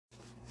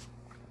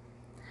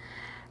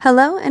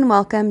Hello and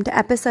welcome to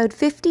episode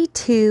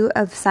 52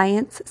 of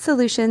Science,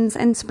 Solutions,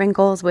 and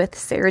Sprinkles with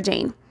Sarah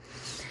Jane.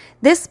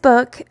 This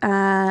book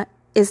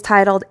is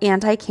titled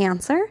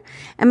Anti-Cancer.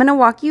 I'm going to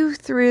walk you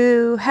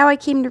through how I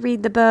came to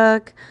read the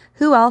book,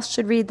 who else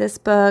should read this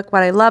book,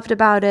 what I loved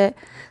about it,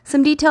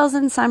 some details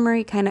and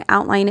summary, kind of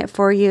outline it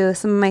for you,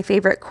 some of my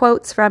favorite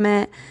quotes from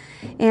it,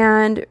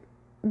 and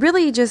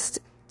really just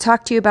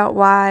talk to you about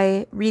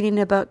why reading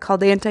a book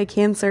called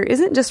Anti-Cancer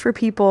isn't just for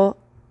people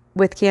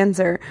with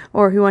cancer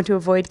or who want to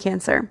avoid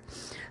cancer.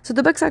 So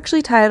the book's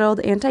actually titled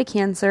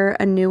Anti-Cancer,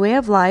 A New Way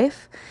of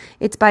Life.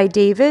 It's by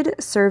David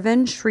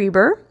Servin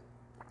Schreiber.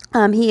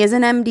 He is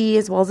an MD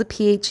as well as a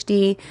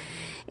PhD.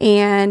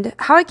 And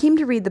how I came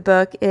to read the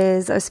book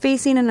is I was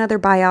facing another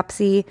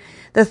biopsy,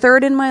 the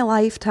third in my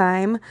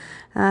lifetime.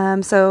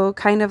 So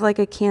kind of like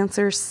a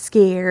cancer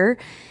scare.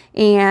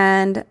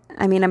 And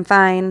I mean, I'm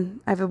fine.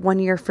 I have 1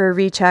 year for a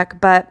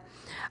recheck, but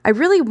I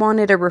really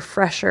wanted a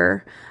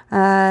refresher,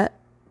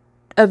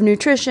 of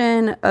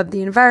nutrition, of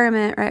the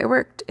environment, right?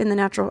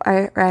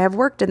 I have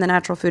worked in the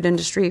natural food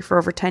industry for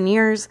over 10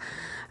 years.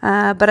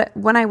 But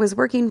when I was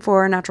working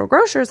for Natural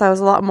Grocers, I was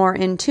a lot more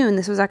in tune.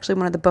 This was actually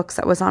one of the books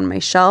that was on my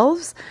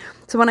shelves.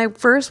 So when I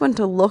first went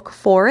to look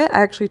for it,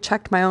 I actually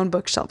checked my own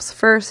bookshelves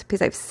first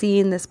because I've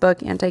seen this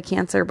book,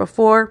 Anti-Cancer,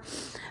 before.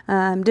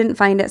 Didn't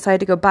find it, so I had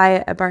to go buy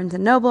it at Barnes &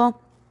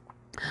 Noble.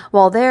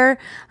 While there,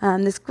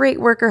 this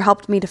great worker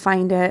helped me to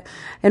find it.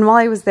 And while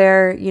I was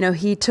there,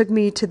 he took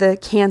me to the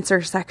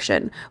cancer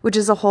section, which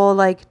is a whole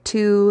like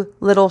two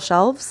little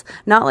shelves,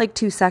 not like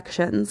two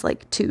sections,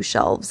 like two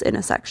shelves in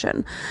a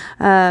section.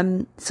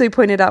 So he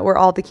pointed out where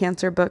all the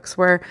cancer books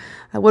were.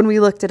 When we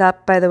looked it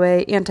up, by the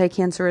way,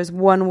 anti-cancer is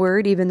one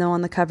word, even though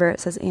on the cover it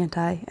says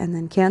anti and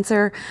then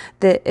cancer,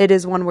 that it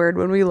is one word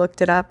when we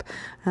looked it up,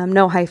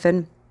 no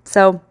hyphen.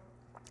 So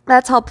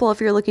that's helpful if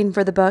you're looking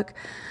for the book.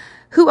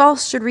 Who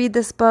else should read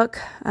this book?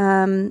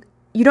 You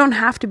don't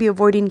have to be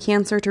avoiding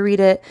cancer to read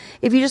it.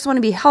 If you just want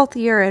to be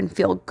healthier and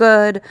feel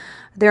good,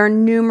 there are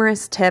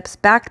numerous tips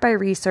backed by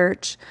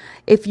research.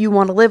 If you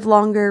want to live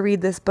longer,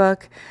 read this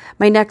book.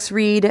 My next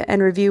read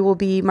and review will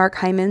be Mark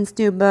Hyman's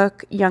new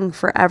book, Young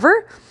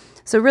Forever.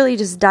 So really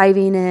just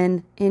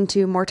diving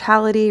into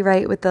mortality,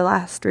 right, with the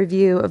last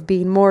review of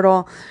Being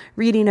Mortal,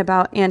 reading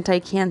about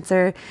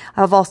anti-cancer.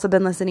 I've also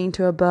been listening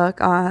to a book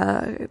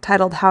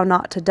titled How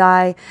Not to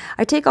Die.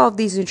 I take all of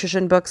these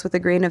nutrition books with a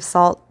grain of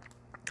salt.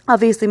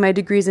 Obviously, my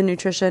degree's in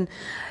nutrition.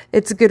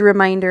 It's a good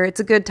reminder.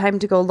 It's a good time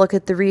to go look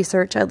at the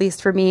research, at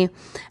least for me.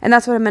 And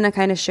that's what I'm going to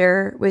kind of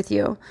share with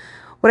you.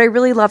 What I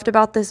really loved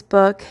about this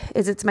book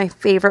is it's my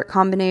favorite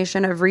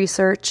combination of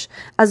research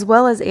as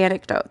well as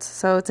anecdotes.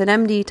 So it's an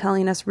MD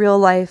telling us real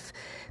life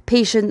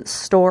patient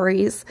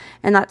stories,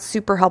 and that's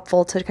super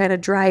helpful to kind of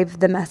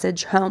drive the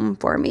message home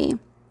for me.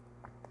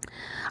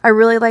 I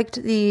really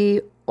liked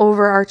the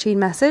overarching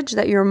message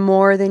that you're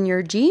more than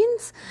your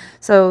genes.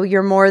 So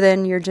you're more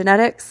than your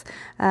genetics.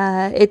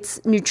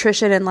 It's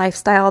nutrition and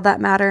lifestyle that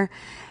matter.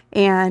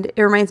 And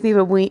it reminds me of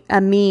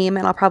a meme,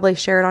 and I'll probably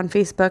share it on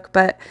Facebook,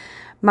 but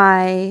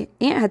my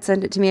aunt had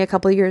sent it to me a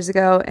couple of years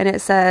ago, and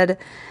it said,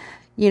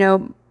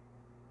 the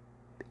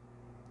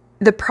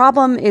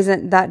problem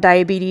isn't that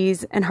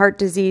diabetes and heart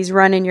disease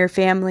run in your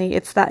family.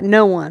 It's that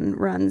no one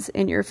runs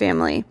in your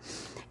family.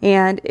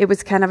 And it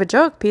was kind of a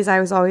joke because I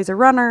was always a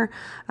runner.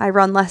 I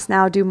run less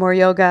now, do more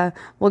yoga.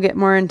 We'll get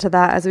more into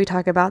that as we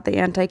talk about the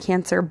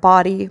anti-cancer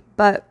body.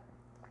 But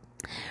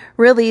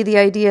really, the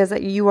idea is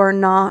that you are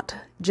not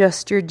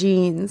just your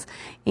genes,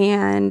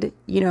 and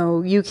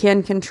you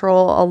can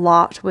control a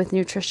lot with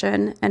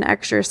nutrition and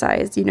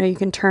exercise. You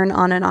can turn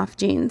on and off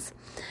genes.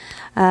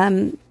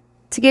 To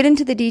get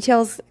into the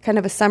details, kind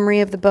of a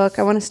summary of the book,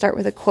 I want to start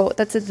with a quote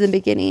that's at the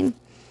beginning,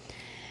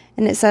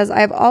 and it says,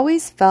 "I've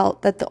always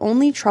felt that the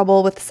only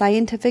trouble with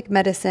scientific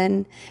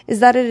medicine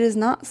is that it is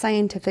not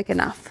scientific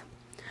enough.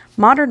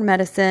 Modern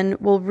medicine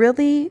will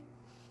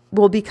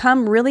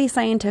become really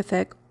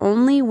scientific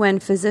only when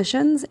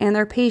physicians and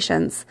their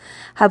patients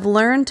have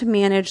learned to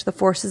manage the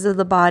forces of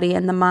the body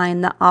and the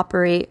mind that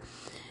operate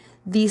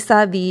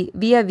via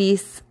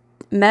vis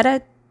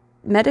medicatrix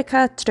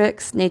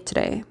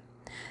naturae.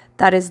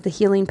 That is the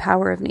healing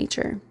power of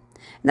nature."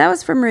 And that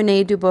was from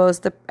René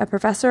Dubos, a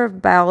professor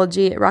of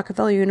biology at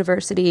Rockefeller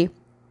University.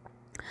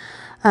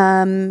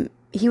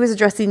 He was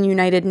addressing the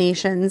United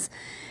Nations.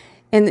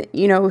 And,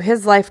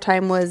 his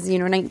lifetime was,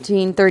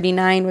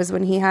 1939 was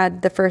when he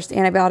had the first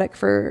antibiotic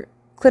for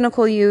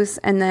clinical use.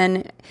 And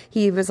then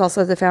he was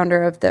also the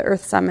founder of the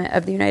Earth Summit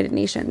of the United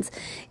Nations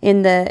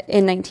in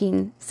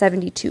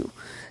 1972.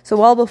 So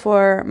well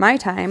before my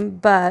time,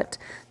 but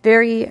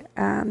very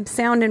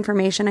sound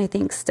information, I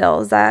think, still,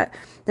 is that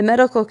the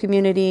medical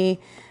community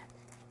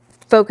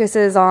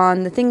focuses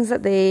on the things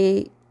that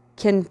they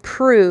can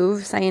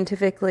prove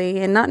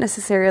scientifically and not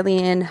necessarily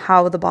in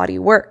how the body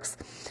works.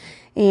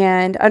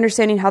 And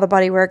understanding how the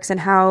body works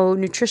and how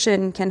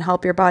nutrition can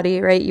help your body,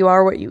 right? You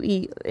are what you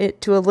eat, it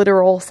to a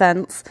literal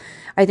sense,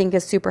 I think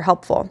is super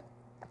helpful.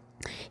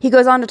 He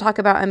goes on to talk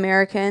about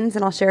Americans,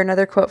 and I'll share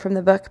another quote from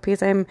the book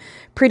because I'm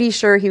pretty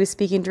sure he was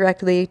speaking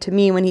directly to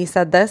me when he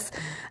said this.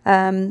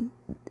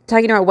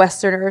 Talking about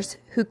Westerners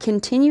who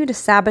continue to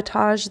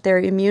sabotage their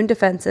immune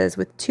defenses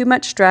with too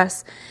much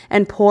stress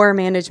and poor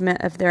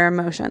management of their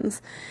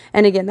emotions.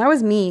 And again, that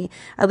was me,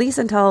 at least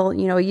until,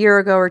 a year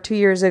ago or 2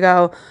 years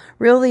ago,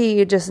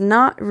 really just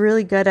not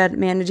really good at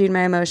managing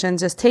my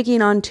emotions, just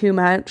taking on too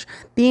much,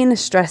 being a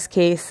stress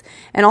case,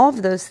 and all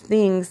of those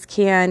things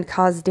can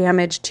cause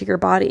damage to your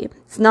body.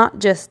 It's not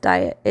just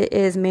diet, it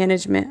is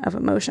management of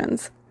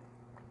emotions.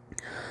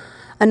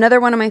 Another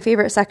one of my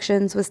favorite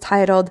sections was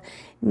titled,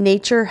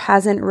 Nature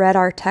Hasn't Read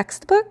Our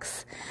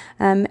Textbooks.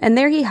 And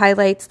there he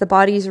highlights the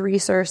body's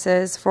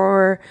resources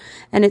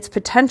and its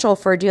potential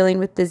for dealing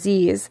with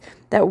disease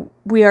that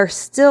we are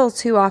still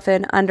too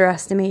often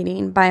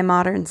underestimating by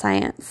modern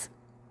science.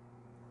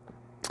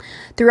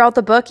 Throughout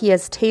the book, he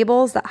has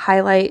tables that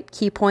highlight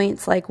key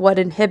points like what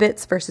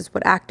inhibits versus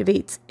what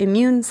activates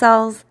immune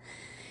cells.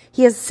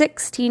 He has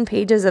 16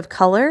 pages of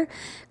color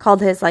called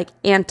his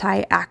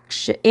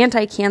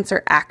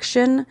anti-cancer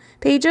action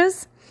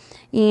pages.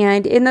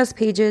 And in those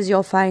pages,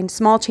 you'll find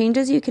small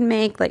changes you can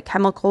make, like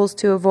chemicals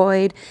to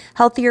avoid,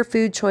 healthier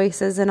food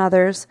choices and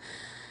others,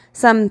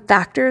 some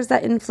factors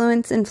that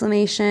influence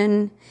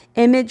inflammation,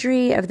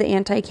 imagery of the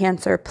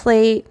anti-cancer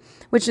plate,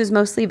 which is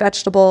mostly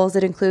vegetables.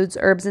 It includes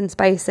herbs and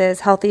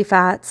spices, healthy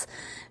fats,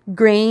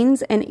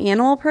 grains, and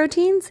animal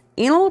proteins.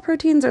 Animal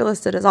proteins are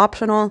listed as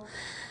optional.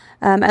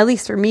 At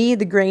least for me,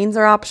 the grains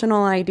are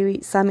optional. I do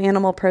eat some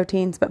animal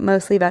proteins, but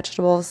mostly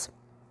vegetables.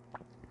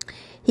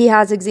 He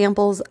has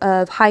examples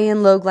of high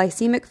and low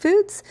glycemic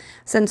foods,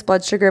 since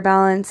blood sugar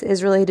balance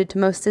is related to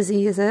most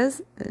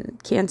diseases.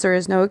 Cancer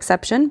is no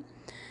exception.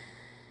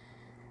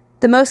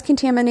 The most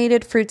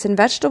contaminated fruits and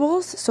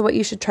vegetables, so what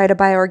you should try to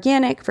buy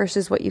organic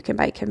versus what you can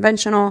buy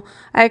conventional.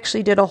 I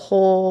actually did a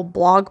whole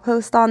blog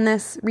post on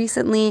this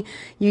recently.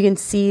 You can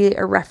see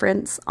a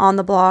reference on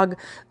the blog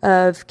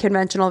of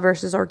conventional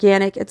versus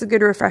organic. It's a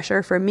good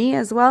refresher for me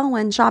as well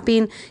when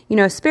shopping.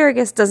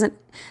 Asparagus doesn't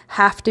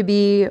have to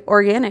be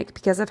organic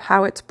because of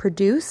how it's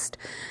produced.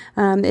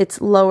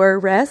 It's lower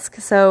risk.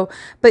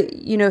 But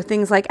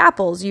things like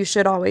apples, you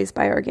should always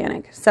buy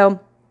organic. So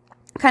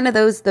kind of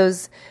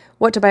those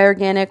what to buy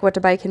organic, what to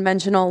buy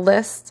conventional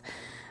lists.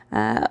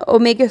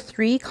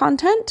 Omega-3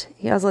 content.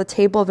 He has a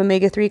table of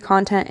omega-3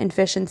 content in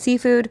fish and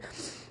seafood.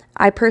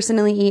 I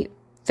personally eat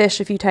fish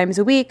a few times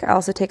a week. I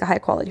also take a high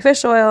quality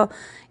fish oil,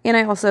 and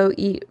I also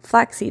eat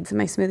flax seeds in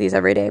my smoothies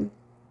every day.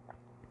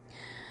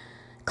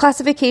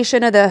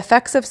 Classification of the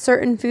effects of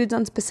certain foods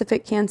on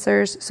specific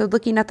cancers. So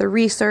looking at the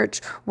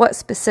research, what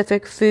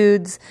specific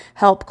foods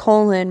help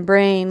colon,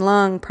 brain,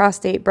 lung,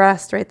 prostate,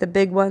 breast, right? The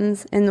big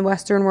ones in the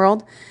Western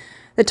world.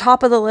 The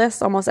top of the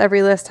list, almost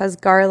every list, has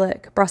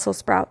garlic, Brussels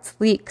sprouts,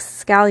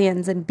 leeks,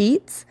 scallions, and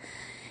beets.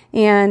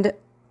 And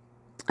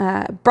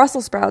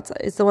Brussels sprouts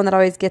is the one that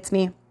always gets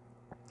me.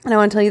 And I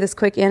want to tell you this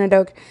quick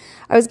anecdote.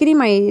 I was getting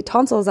my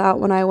tonsils out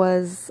when I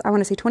was,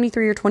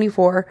 23 or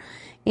 24,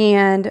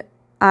 and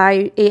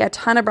I ate a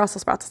ton of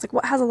Brussels sprouts. It's like,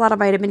 what has a lot of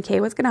vitamin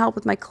K? What's going to help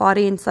with my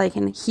clotting so I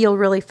can heal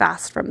really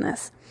fast from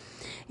this?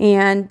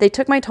 And they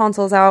took my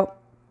tonsils out.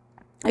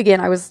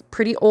 Again, I was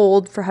pretty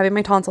old for having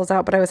my tonsils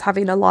out, but I was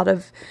having a lot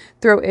of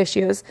throat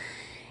issues.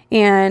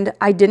 And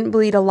I didn't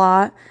bleed a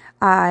lot.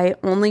 I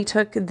only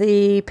took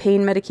the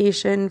pain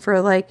medication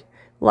for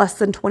less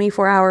than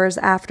 24 hours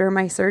after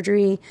my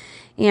surgery.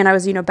 And I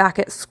was, back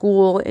at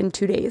school in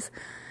 2 days,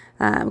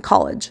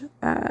 college,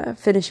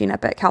 finishing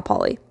up at Cal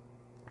Poly.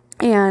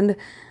 And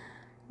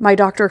my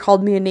doctor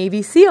called me a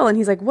Navy SEAL, and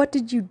he's like, what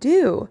did you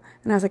do?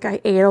 And I was like, I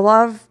ate a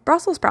lot of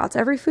Brussels sprouts,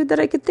 every food that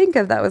I could think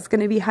of that was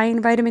going to be high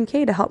in vitamin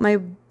K to help my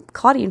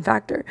clotting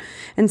factor.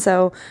 And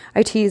so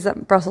I tease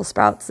up Brussels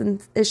sprouts,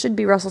 and it should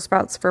be Brussels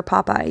sprouts for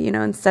Popeye,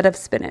 instead of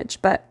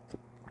spinach, but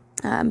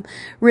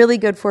really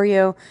good for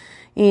you.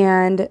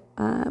 And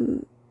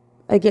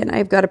again,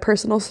 I've got a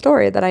personal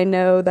story that I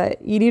know that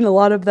eating a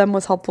lot of them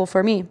was helpful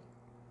for me.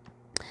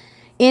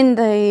 In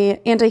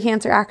the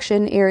anti-cancer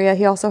action area,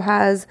 he also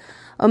has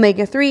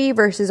omega-3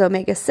 versus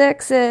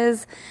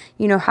omega-6s,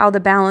 how the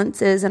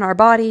balance is in our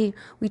body.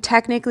 We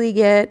technically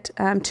get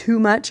too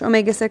much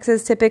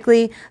omega-6s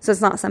typically, so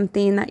it's not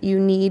something that you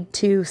need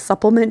to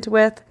supplement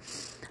with.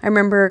 I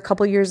remember a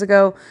couple years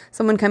ago,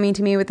 someone coming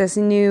to me with this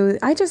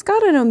I just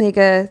got an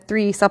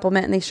omega-3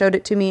 supplement, and they showed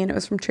it to me, and it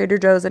was from Trader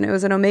Joe's, and it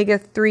was an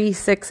omega-3,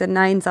 6, and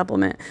 9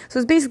 supplement. So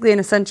it's basically an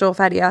essential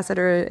fatty acid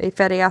or a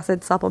fatty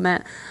acid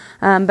supplement,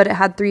 but it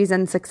had 3s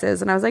and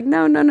 6s. And I was like,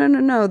 no.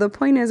 The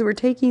point is we're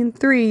taking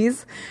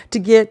 3s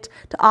to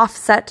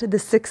offset the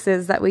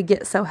 6s that we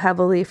get so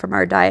heavily from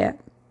our diet.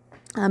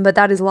 But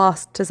that is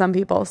lost to some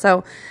people.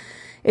 So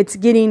it's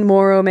getting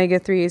more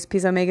omega-3s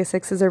because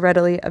omega-6s are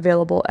readily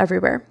available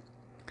everywhere.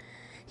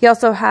 He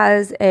also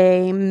has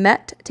a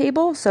MET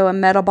table, so a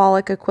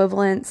metabolic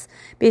equivalence,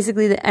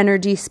 basically the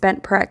energy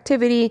spent per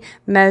activity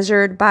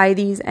measured by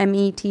these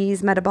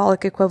METs,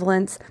 metabolic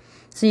equivalents,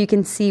 so you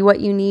can see what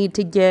you need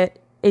to get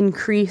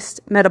increased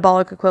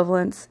metabolic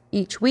equivalence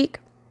each week.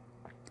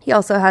 He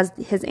also has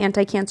his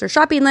anti-cancer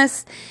shopping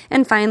list,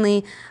 and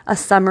finally, a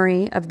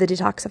summary of the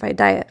detoxified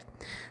diet.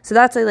 So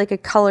that's like a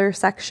color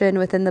section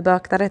within the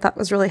book that I thought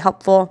was really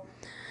helpful.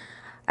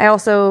 I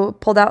also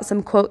pulled out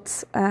some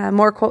quotes,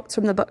 more quotes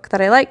from the book that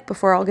I like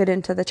before I'll get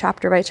into the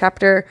chapter by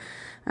chapter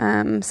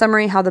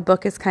summary, how the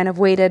book is kind of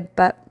weighted.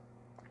 But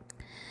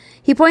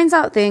he points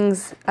out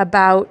things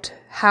about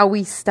how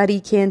we study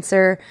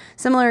cancer,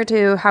 similar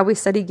to how we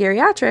study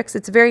geriatrics.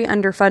 It's very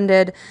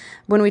underfunded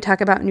when we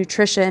talk about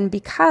nutrition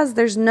because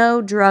there's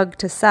no drug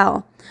to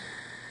sell.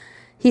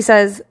 He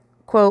says,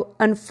 quote,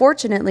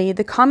 "Unfortunately,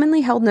 the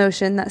commonly held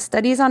notion that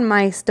studies on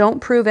mice don't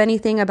prove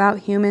anything about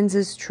humans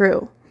is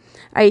true,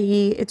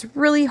 i.e., it's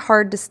really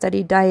hard to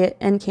study diet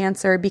and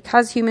cancer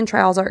because human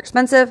trials are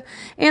expensive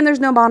and there's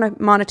no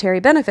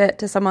monetary benefit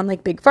to someone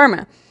like Big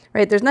Pharma,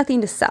 right? There's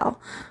nothing to sell.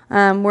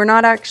 We're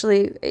not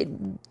actually,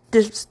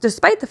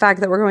 despite the fact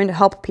that we're going to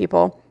help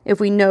people if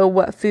we know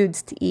what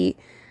foods to eat,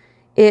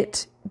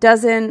 it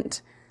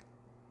doesn't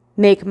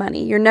make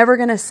money. You're never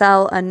going to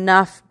sell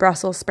enough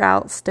Brussels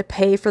sprouts to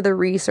pay for the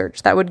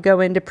research that would go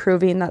into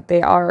proving that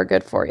they are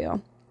good for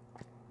you."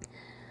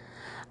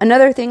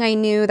 Another thing I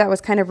knew that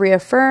was kind of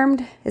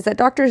reaffirmed is that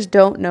doctors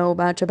don't know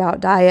much about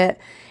diet,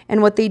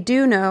 and what they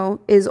do know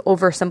is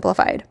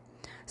oversimplified.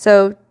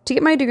 So to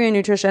get my degree in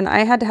nutrition,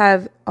 I had to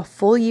have a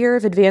full year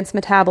of advanced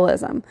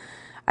metabolism.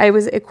 I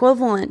was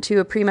equivalent to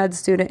a pre-med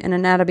student in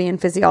anatomy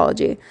and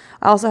physiology.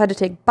 I also had to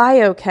take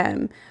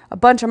biochem, a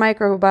bunch of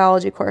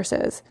microbiology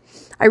courses.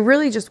 I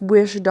really just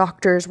wish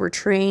doctors were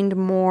trained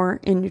more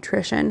in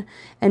nutrition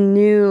and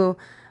knew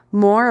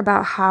more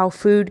about how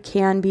food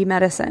can be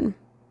medicine.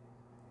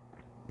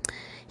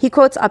 He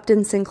quotes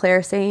Upton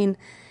Sinclair saying,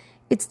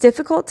 "It's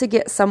difficult to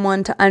get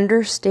someone to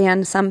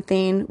understand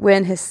something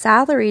when his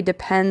salary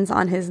depends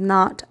on his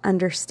not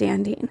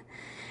understanding."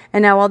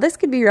 And now, while this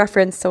could be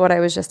referenced to what I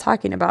was just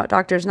talking about,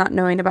 doctors not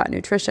knowing about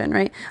nutrition,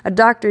 right? A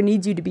doctor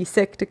needs you to be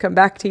sick to come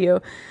back to you,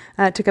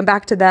 to come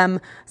back to them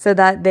so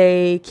that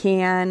they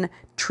can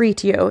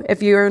treat you.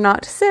 If you're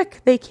not sick,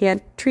 they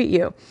can't treat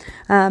you.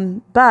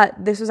 But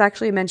this was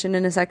actually mentioned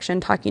in a section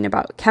talking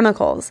about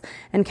chemicals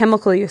and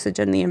chemical usage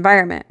in the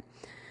environment.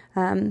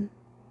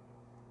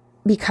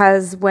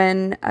 Because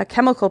when a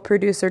chemical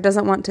producer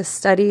doesn't want to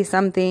study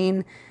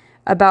something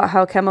about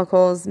how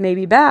chemicals may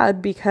be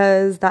bad,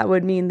 because that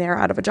would mean they're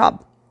out of a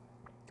job.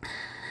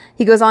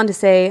 He goes on to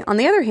say, "On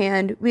the other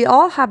hand, we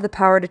all have the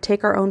power to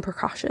take our own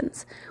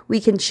precautions.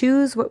 We can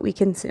choose what we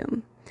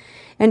consume."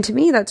 And to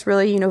me, that's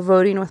really,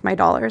 voting with my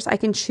dollars. I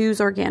can choose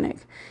organic.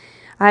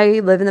 I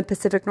live in the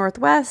Pacific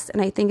Northwest,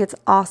 and I think it's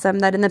awesome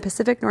that in the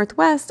Pacific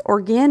Northwest,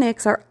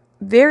 organics are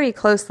very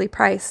closely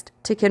priced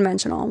to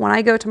conventional. When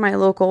I go to my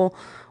local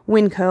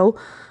Winco,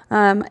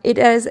 it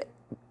is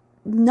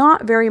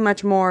not very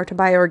much more to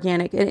buy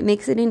organic, and it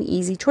makes it an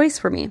easy choice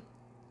for me.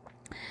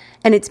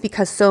 And it's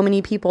because so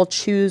many people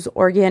choose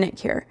organic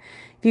here.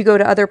 If you go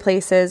to other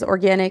places,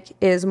 organic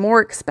is more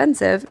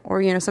expensive,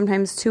 or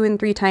sometimes 2 and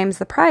 3 times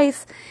the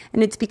price,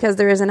 and it's because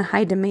there isn't a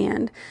high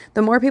demand.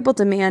 The more people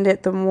demand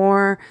it, the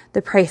more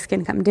the price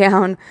can come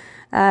down,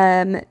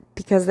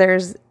 because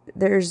there's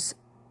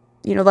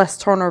less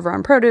turnover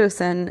on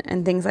produce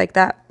and things like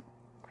that.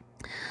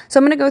 So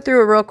I'm going to go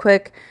through a real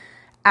quick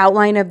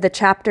outline of the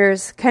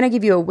chapters, kind of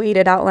give you a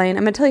weighted outline.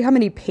 I'm going to tell you how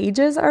many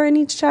pages are in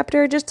each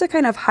chapter, just to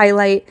kind of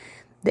highlight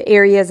the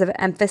areas of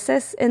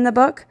emphasis in the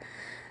book.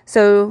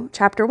 So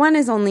chapter 1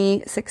 is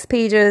only 6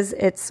 pages.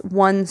 It's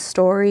one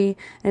story,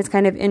 and it's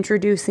kind of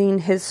introducing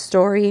his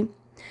story.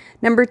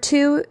 Number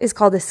 2 is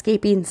called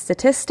Escaping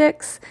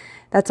Statistics.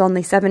 That's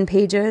only 7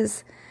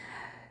 pages.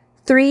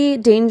 3,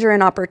 Danger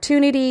and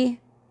Opportunity,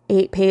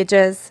 8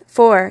 pages.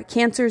 4,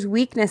 Cancer's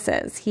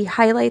Weaknesses. He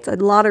highlights a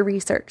lot of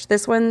research.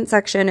 This one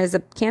section is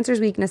Cancer's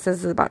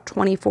Weaknesses is about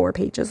 24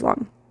 pages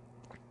long.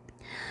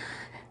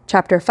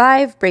 Chapter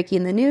 5,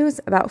 Breaking the News,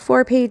 about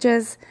 4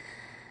 pages.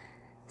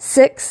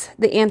 6,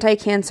 The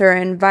Anti-Cancer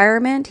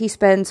Environment. He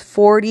spends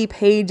 40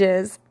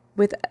 pages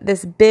with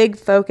this big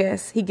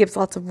focus. He gives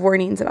lots of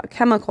warnings about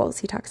chemicals.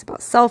 He talks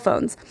about cell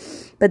phones.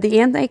 But the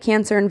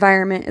anti-cancer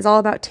environment is all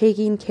about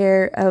taking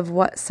care of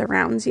what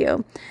surrounds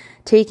you,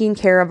 taking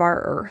care of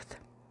our earth.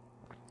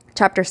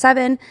 Chapter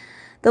 7,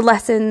 The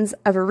Lessons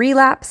of a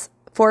Relapse.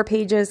 4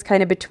 pages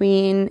kind of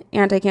between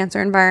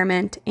anti-cancer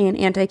environment and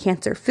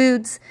anti-cancer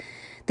foods.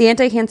 The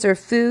anti-cancer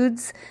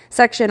foods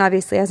section,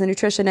 obviously as a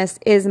nutritionist,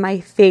 is my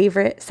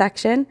favorite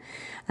section,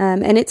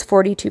 and it's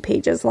 42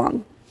 pages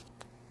long.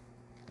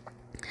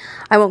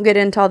 I won't get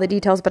into all the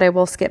details, but I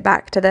will skip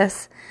back to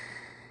this.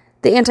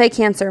 The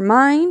Anti-Cancer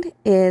Mind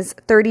is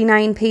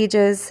 39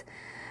 pages.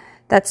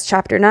 That's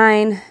chapter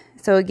 9.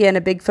 So again,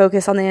 a big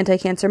focus on the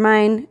anti-cancer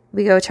mind.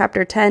 We go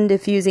chapter 10,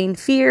 Diffusing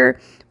Fear,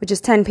 which is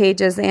 10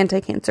 pages. The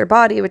Anti-Cancer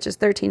Body, which is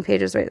 13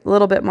 pages, right? A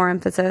little bit more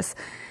emphasis.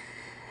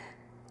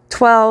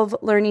 12,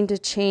 Learning to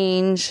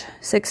Change,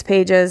 6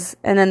 pages.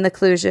 And then the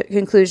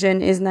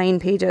conclusion is 9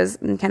 pages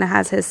and kind of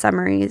has his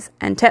summaries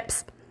and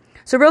tips.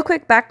 So real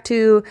quick, back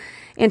to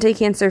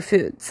anti-cancer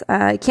foods.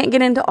 I can't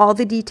get into all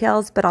the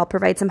details, but I'll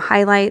provide some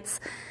highlights.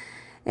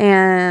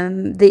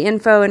 And the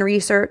info and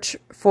research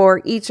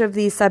for each of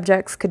these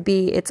subjects could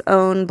be its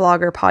own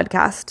blog or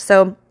podcast.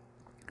 So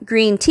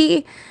green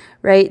tea,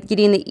 right?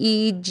 Getting the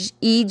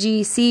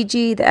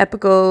EGCG, the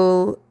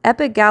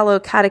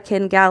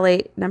epigallocatechin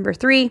gallate number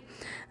 3.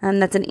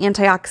 That's an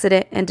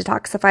antioxidant and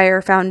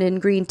detoxifier found in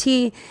green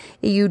tea.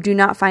 You do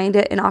not find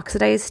it in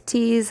oxidized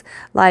teas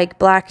like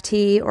black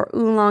tea or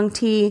oolong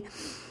tea.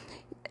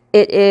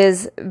 It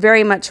is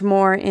very much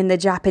more in the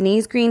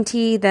Japanese green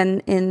tea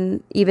than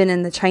even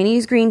in the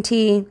Chinese green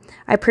tea.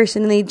 I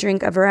personally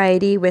drink a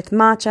variety with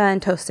matcha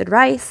and toasted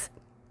rice,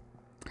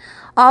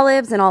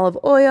 olives and olive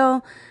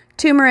oil,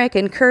 turmeric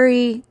and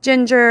curry,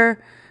 ginger,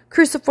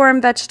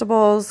 cruciform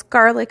vegetables,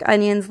 garlic,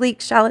 onions,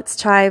 leeks, shallots,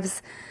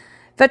 chives,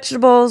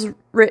 vegetables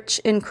rich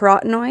in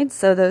carotenoids,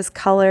 so those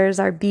colors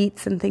are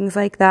beets and things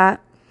like that.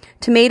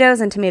 Tomatoes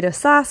and tomato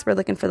sauce, we're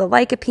looking for the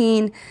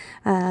lycopene.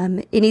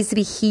 It needs to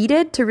be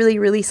heated to really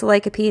release the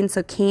lycopene,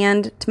 so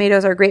canned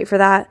tomatoes are great for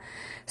that.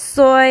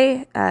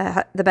 Soy,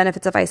 the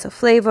benefits of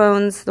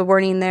isoflavones. The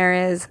warning there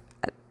is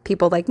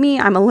people like me,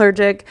 I'm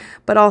allergic,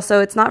 but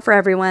also it's not for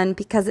everyone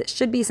because it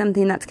should be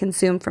something that's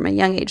consumed from a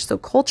young age. So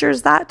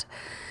cultures that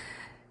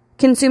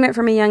consume it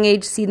from a young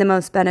age see the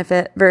most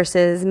benefit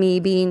versus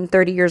me being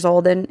 30 years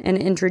old and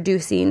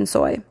introducing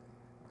soy.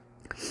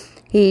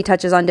 He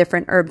touches on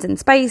different herbs and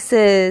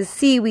spices,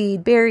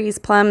 seaweed, berries,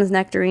 plums,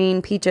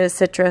 nectarine, peaches,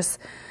 citrus,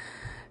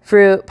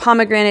 fruit,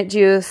 pomegranate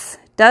juice.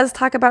 Does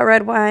talk about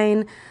red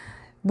wine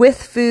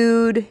with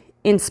food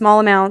in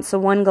small amounts, so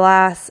 1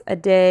 glass a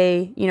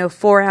day,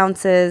 4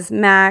 ounces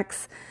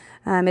max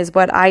is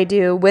what I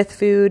do with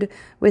food,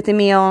 with a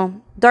meal.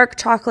 Dark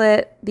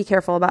chocolate, be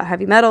careful about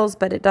heavy metals,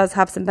 but it does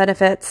have some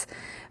benefits.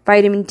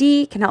 Vitamin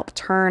D can help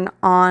turn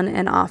on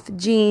and off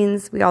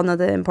genes. We all know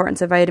the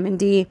importance of vitamin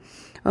D.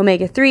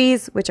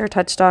 Omega-3s, which are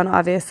touched on,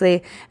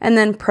 obviously, and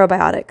then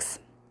probiotics.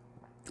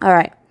 All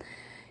right.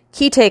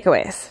 Key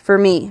takeaways for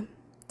me.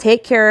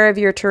 Take care of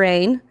your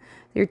terrain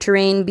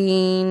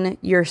being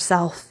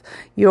yourself,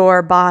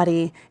 your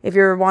body. If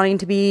you're wanting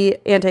to be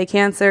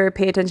anti-cancer,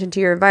 pay attention to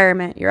your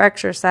environment, your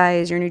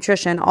exercise, your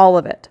nutrition, all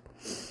of it.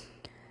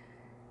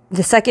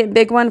 The second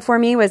big one for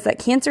me was that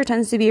cancer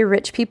tends to be a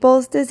rich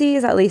people's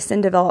disease, at least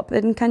in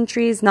developing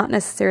countries, not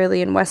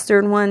necessarily in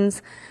Western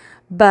ones.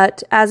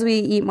 But as we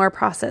eat more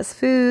processed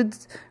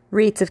foods,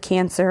 rates of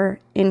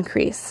cancer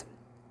increase.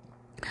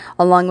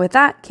 Along with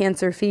that,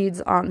 cancer feeds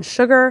on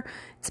sugar.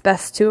 It's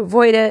best to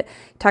avoid it.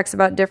 It talks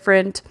about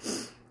different,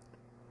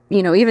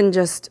 even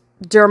just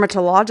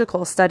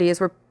dermatological studies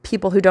where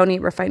people who don't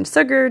eat refined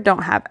sugar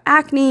don't have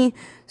acne.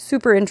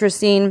 Super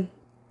interesting.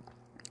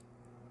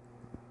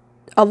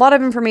 A lot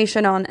of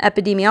information on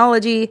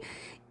epidemiology,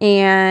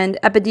 and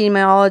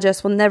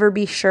epidemiologists will never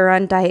be sure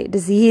on diet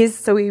disease,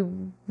 so we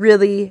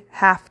really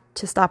have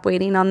to stop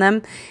waiting on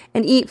them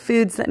and eat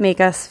foods that make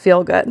us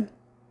feel good.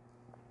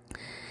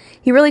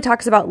 He really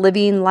talks about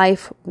living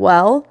life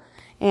well,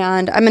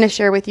 and I'm going to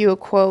share with you a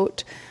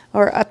quote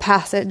or a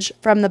passage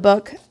from the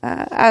book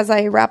as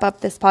I wrap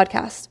up this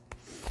podcast.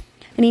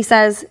 And he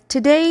says,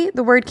 "Today,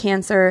 the word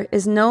cancer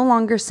is no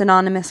longer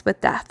synonymous with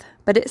death,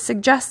 but it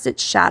suggests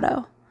its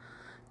shadow.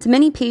 To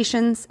many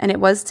patients, and it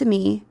was to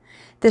me,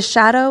 the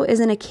shadow is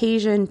an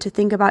occasion to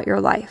think about your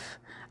life,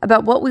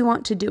 about what we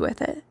want to do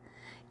with it.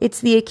 It's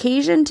the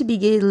occasion to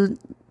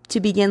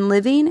begin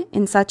living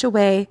in such a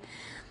way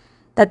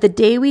that the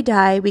day we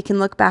die, we can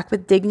look back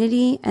with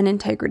dignity and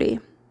integrity.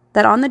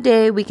 That on the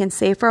day we can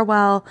say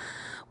farewell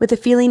with a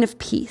feeling of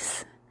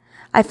peace.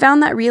 I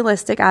found that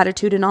realistic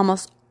attitude in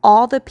almost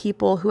all the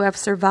people who have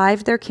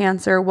survived their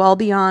cancer well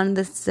beyond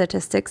the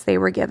statistics they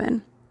were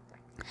given.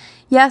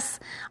 Yes,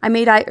 I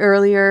may die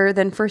earlier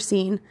than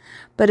foreseen,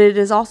 but it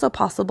is also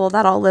possible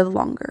that I'll live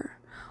longer.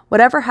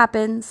 Whatever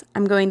happens,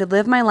 I'm going to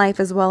live my life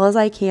as well as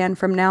I can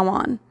from now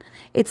on.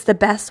 It's the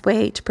best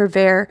way to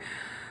prepare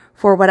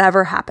for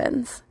whatever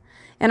happens."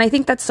 And I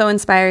think that's so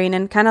inspiring.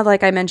 And kind of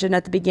like I mentioned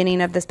at the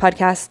beginning of this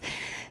podcast,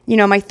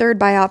 my third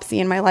biopsy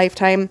in my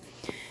lifetime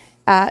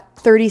at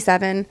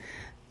 37,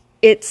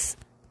 it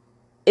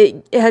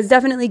has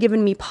definitely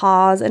given me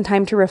pause and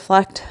time to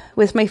reflect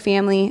with my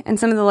family and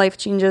some of the life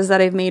changes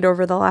that I've made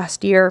over the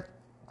last year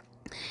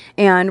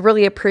and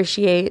really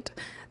appreciate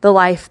the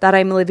life that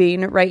I'm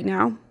living right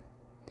now.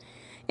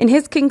 In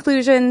his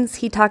conclusions,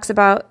 he talks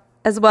about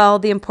as well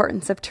the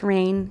importance of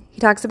terrain. He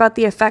talks about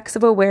the effects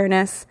of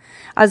awareness,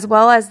 as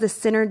well as the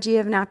synergy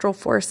of natural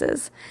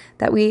forces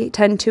that we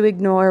tend to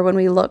ignore when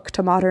we look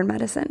to modern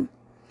medicine.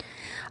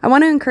 I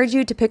want to encourage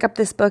you to pick up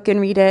this book and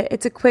read it.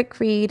 It's a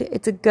quick read.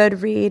 It's a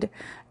good read.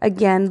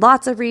 Again,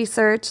 lots of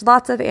research,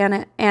 lots of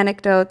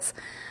anecdotes.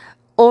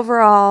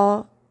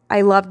 Overall,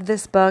 I loved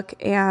this book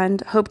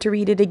and hope to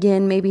read it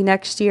again maybe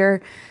next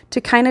year to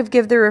kind of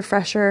give the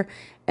refresher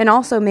and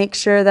also make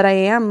sure that I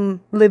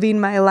am living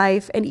my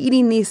life and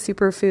eating these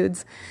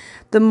superfoods.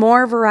 The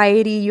more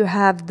variety you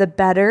have, the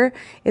better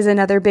is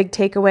another big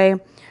takeaway.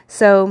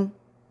 So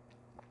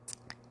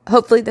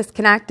hopefully this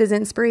can act as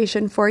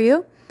inspiration for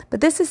you. But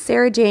this is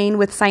Sarah Jane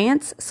with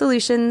Science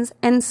Solutions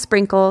and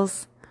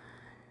Sprinkles.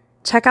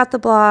 Check out the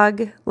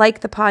blog, like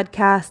the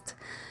podcast,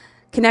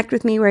 Connect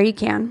with me where you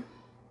can.